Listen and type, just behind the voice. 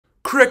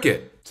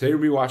cricket. Today we're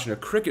going to be watching a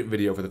cricket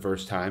video for the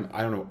first time.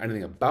 I don't know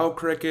anything about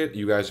cricket.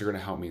 You guys are going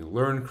to help me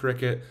learn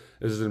cricket.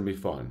 This is going to be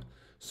fun.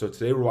 So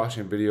today we're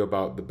watching a video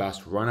about the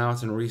best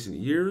runouts in recent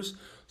years.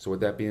 So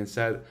with that being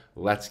said,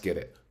 let's get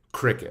it.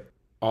 Cricket.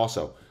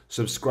 Also,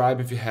 subscribe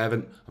if you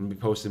haven't. I'm going to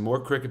be posting more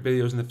cricket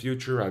videos in the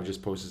future. I've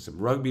just posted some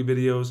rugby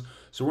videos.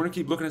 So we're going to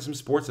keep looking at some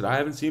sports that I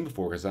haven't seen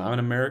before because I'm an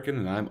American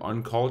and I'm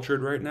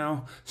uncultured right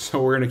now.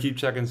 So we're going to keep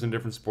checking some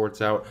different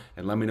sports out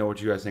and let me know what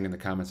you guys think in the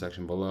comment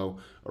section below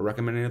or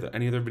recommend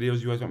any other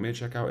videos you guys want me to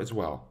check out as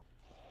well.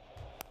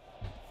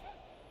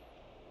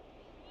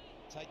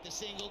 Take the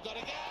single,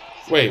 gotta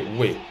go.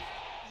 Wait.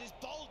 He's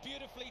bowled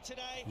beautifully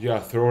today. You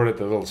got to throw it at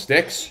the little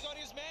sticks? He got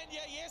his man. Yeah,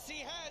 yes,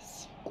 he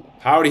has.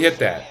 How did he hit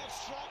that?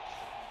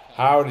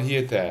 How did he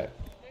hit that?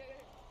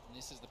 And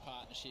this is the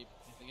partnership.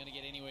 If they're going to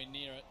get anywhere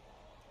near it,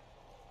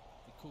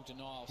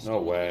 No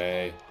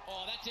way.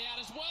 Oh, that's out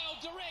as well.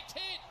 Direct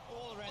hit.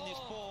 All around this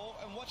ball,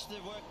 and watch the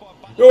work by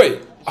Butler. No,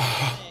 wait.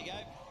 There you go.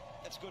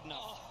 That's good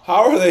enough.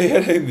 How are they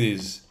hitting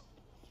these?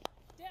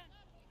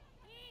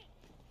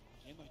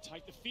 And they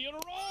take the fielder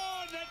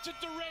on. That's a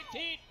direct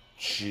hit.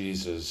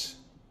 Jesus.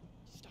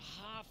 Just a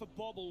half a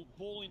bobble,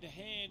 ball into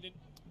hand, and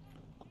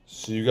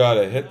So you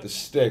gotta hit the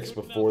sticks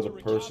before the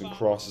person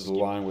crosses the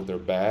line with their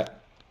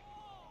bat.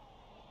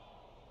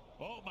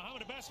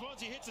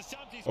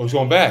 Oh, he's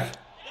going back.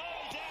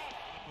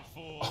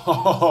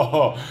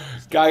 Oh,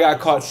 guy got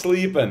caught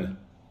sleeping.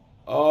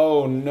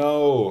 Oh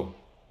no.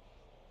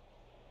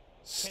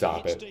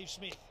 Stop it. Steve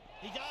Smith.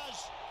 He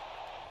does.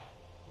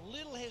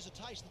 Little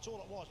hesitation, that's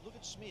all it was. Look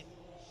at Smith.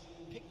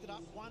 Picked it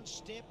up one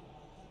step.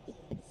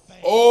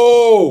 Bang.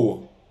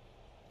 Oh!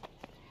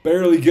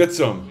 Barely gets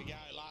him. We go,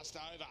 last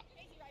over.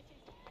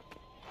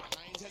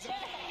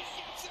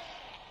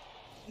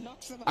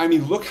 I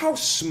mean, look how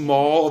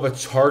small of a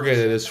target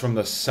it is from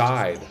the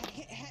side.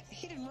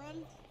 Hit and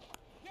run.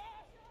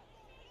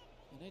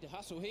 they need to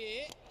hustle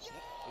here.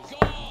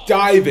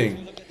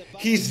 Diving.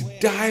 He's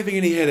diving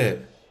and he hit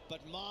it.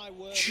 But my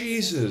word,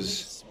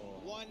 Jesus.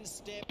 one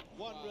step,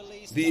 one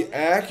release. The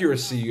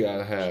accuracy you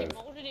gotta have.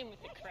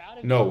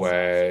 No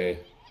way.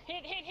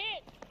 Hit.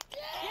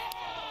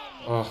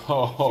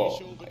 Oh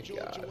my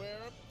God.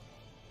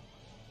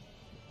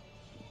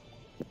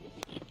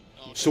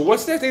 So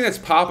what's that thing that's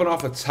popping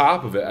off the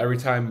top of it every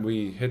time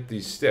we hit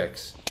these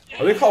sticks?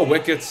 Are they called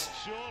wickets?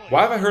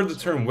 Why have I heard the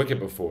term wicket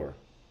before?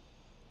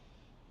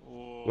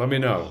 Let me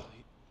know.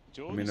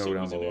 Let me know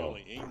down below.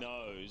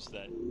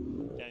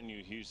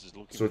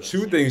 So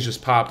two things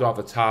just popped off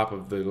the top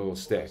of the little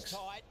sticks.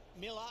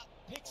 Miller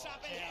picks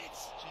up and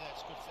hits.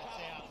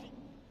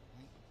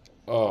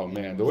 Oh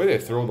man, the way they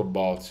throw the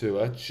ball too,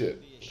 that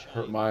shit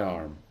hurt my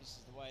arm. This is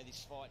the way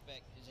this fight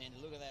back is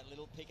ended. Look at that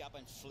little pick up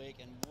and flick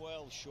and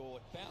well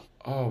short.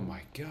 Oh my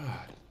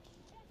God.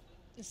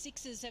 The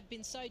Sixers have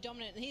been so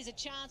dominant. And here's a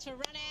chance for run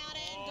out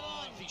and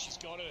gone. I think she's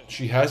got it.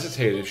 She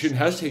hesitated. If she didn't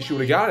hesitate, she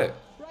would have got it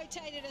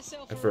Rotated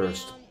herself at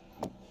first.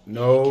 around.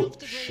 No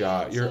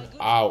shot. You're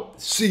out.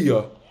 See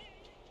ya.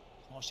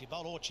 Oh, she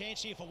bowled all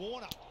chance here for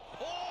Warner.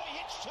 Oh, he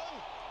hits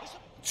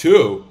two.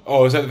 Two?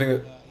 Oh, is that the thing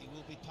that He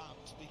will be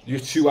pumped. you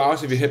get 2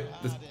 outs if you hit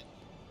the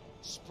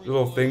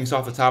little things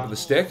off the top of the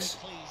sticks?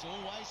 Please,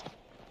 always.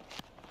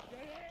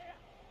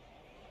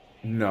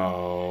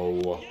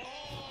 No.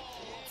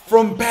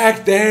 From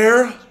back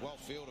there? Well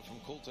fielded from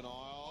Coulton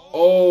Isle.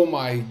 Oh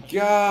my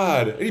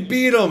God. And he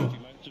beat him.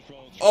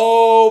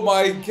 Oh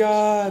my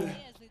God.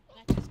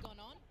 That's gone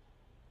on.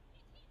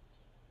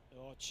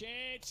 Oh,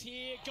 chance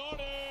here. Got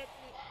it.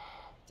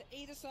 To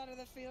either side of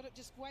the field, it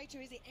just way too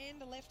easy. And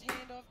the left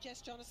hand of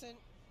Jess Jonathan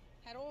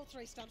had all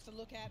three stumps to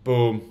look at.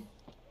 Boom.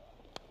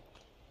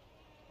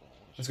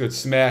 That's good.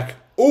 Smack.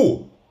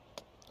 Ooh.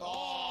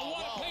 Oh,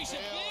 what a piece of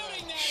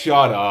fielding there.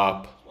 Shut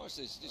up. Watch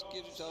this, just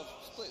give himself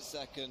a split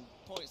second,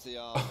 points the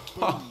arm.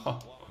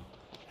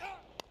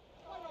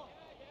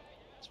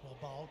 It's well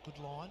bowled, good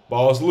line.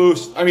 Ball's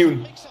loose. I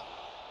mean, Picks up.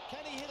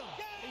 Can he hit him?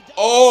 He does.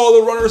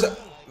 oh, the runners,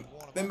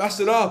 they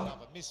messed it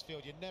up. A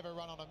misfield. You never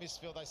run on a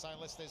misfield, they say,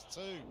 unless there's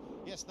two.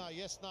 Yes, no,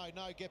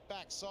 get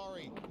back,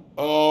 sorry.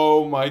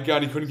 Oh my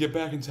God, he couldn't get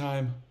back in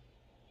time.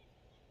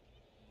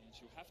 And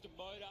she'll have to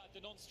motor at the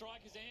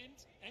non-striker's end,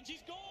 and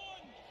she's gone.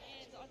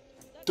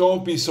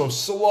 Don't be so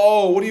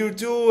slow. What are you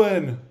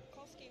doing?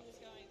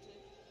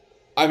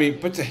 I mean,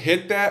 but to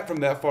hit that from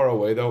that far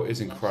away, though,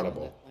 is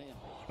incredible.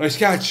 Nice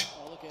catch.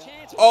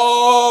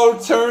 Oh,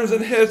 turns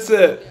and hits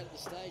it.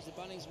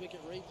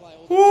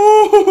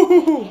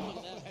 Woo!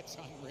 That's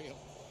unreal.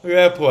 Look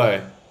at that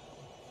play.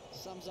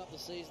 Sums up the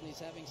season he's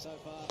having so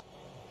far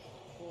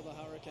for the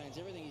Hurricanes.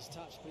 Everything he's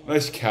touched.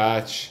 Nice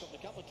catch. A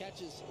couple of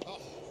catches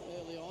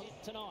early on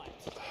tonight.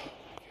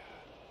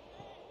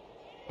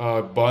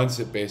 Bunts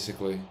it,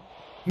 basically.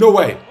 No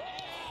way.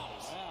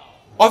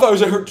 I thought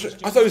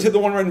he was hit the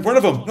one right in front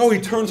of him. No,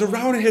 he turns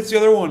around and hits the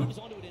other one.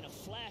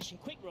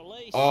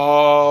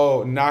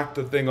 Oh, knocked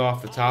the thing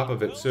off the top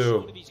of it,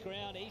 too.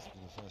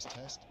 The first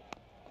test.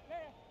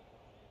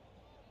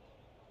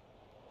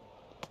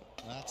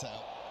 That's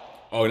out.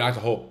 Oh, he knocked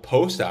the whole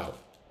post out.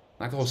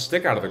 Knocked the whole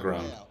stick out of the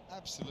ground. Way out.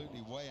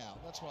 Absolutely way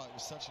out. That's why it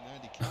was such an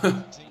handicap.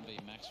 Be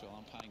Maxwell,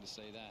 I'm paying to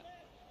see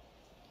that.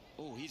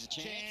 Oh, here's a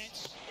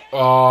chance.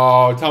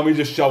 Oh, Tommy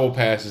just shovel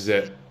passes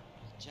it.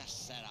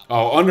 Just set up.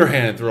 Oh,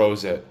 underhand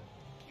throws it.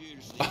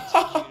 Beautifully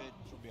executed.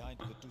 From behind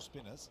the two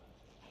spinners.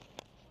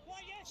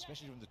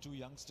 Especially from the two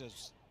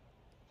youngsters.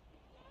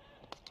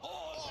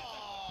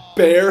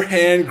 Bare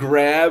hand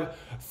grab,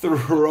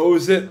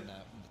 throws it In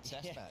the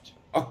test match.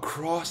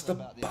 across the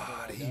About the other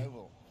body. end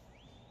oval.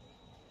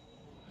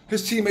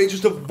 His teammate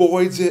just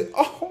avoids it.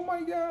 Oh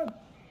my God.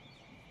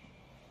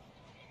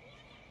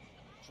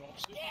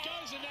 Drops it,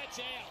 goes, and that's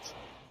out.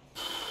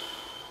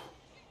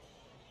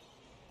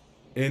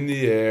 In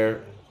the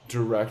air,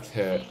 direct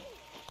hit.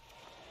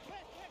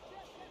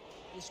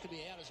 This could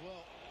be out as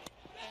well.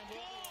 And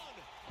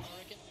I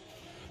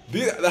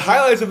reckon. The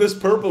highlights of this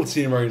purple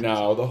team right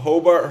now, the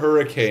Hobart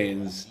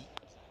Hurricanes. And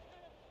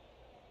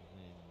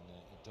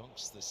he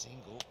dunks the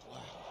single. Wow,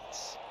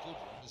 it's good.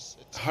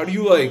 It's How do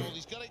you, like-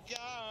 He's got to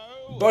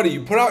go. Buddy,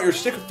 you put out your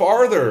stick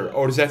farther.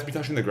 Oh, does that have to be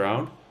touching the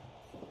ground?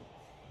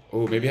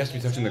 Oh, maybe it has to be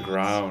touching the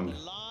ground. The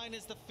line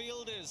is the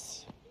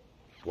fielders.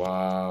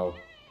 Wow.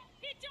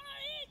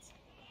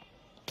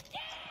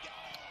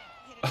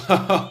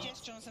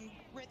 Jess Johnson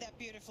read that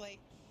beautifully.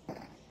 And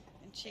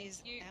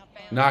she's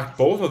outbound. Knocked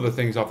both of the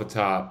things off the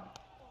top.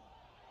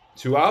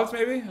 2 outs,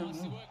 maybe? I don't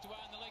Nicely know. worked away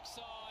on the leg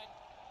side.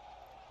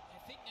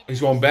 I think they've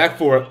He's going back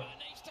for it.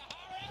 needs to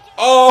hurry.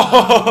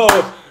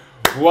 Oh!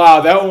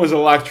 Wow, that one was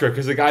electric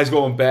because the guy's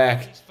going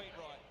back. His feet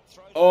right.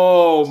 Throws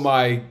Oh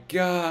my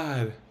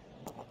God.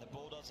 the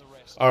ball does the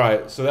rest. All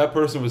right, so that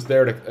person was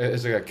there to,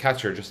 as like a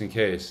catcher just in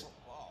case.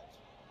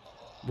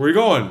 Where are you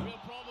going? Real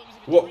problems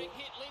if What? direct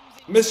hit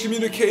limbs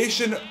in.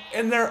 Miscommunication,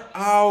 and they're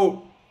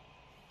out.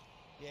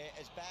 Yeah,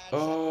 as bad as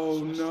Oh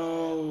that was for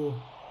Australia,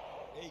 no.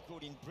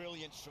 equaled in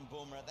brilliance from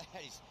Boomerang.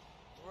 That is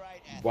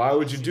great. Why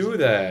would you do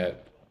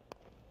that?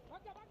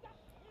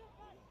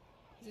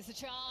 Is this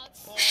a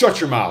chance? Shut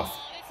your mouth.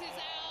 This is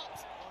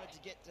out. Wanted to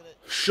get to the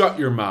Shut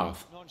your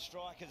mouth.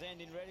 non-strikers and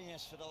in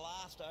readiness for the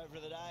last over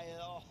of the day.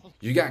 Oh,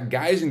 You got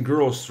guys and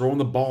girls throwing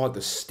the ball at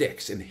the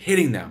sticks and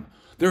hitting them.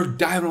 They're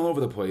diving all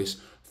over the place,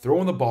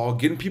 throwing the ball,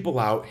 getting people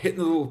out, hitting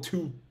the little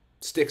 2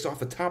 sticks off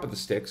the top of the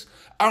sticks.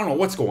 I don't know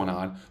what's going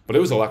on, but it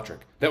was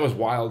electric. That was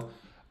wild.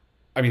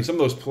 I mean, some of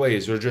those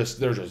plays they're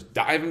just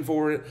diving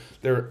for it.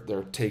 They're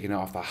taking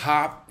off the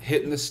hop,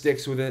 hitting the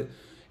sticks with it.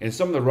 And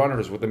some of the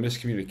runners with the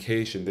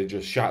miscommunication, they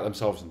just shot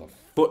themselves in the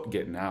foot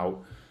getting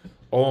out.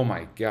 Oh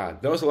my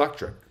God, that was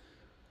electric.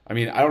 I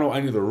mean, I don't know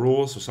any of the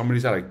rules, so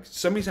somebody's got to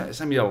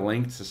send me a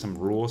link to some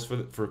rules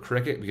for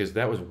cricket because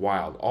that was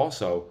wild.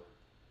 Also,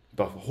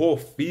 the whole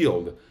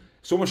field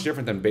so much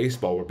different than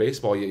baseball. Where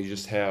baseball, you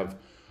just have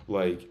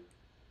like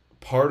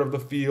part of the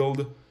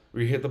field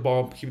where you hit the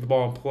ball, keep the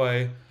ball in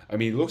play. I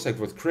mean, it looks like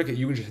with cricket,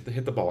 you can just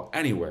hit the ball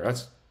anywhere.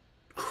 That's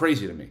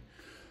crazy to me.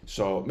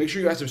 So make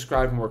sure you guys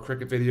subscribe for more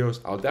cricket videos.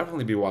 I'll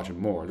definitely be watching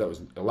more. That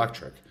was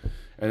electric.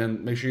 And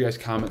then make sure you guys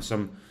comment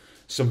some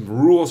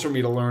rules for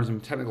me to learn, some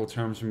technical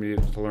terms for me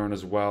to learn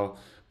as well.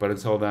 But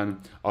until then,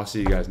 I'll see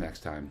you guys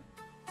next time.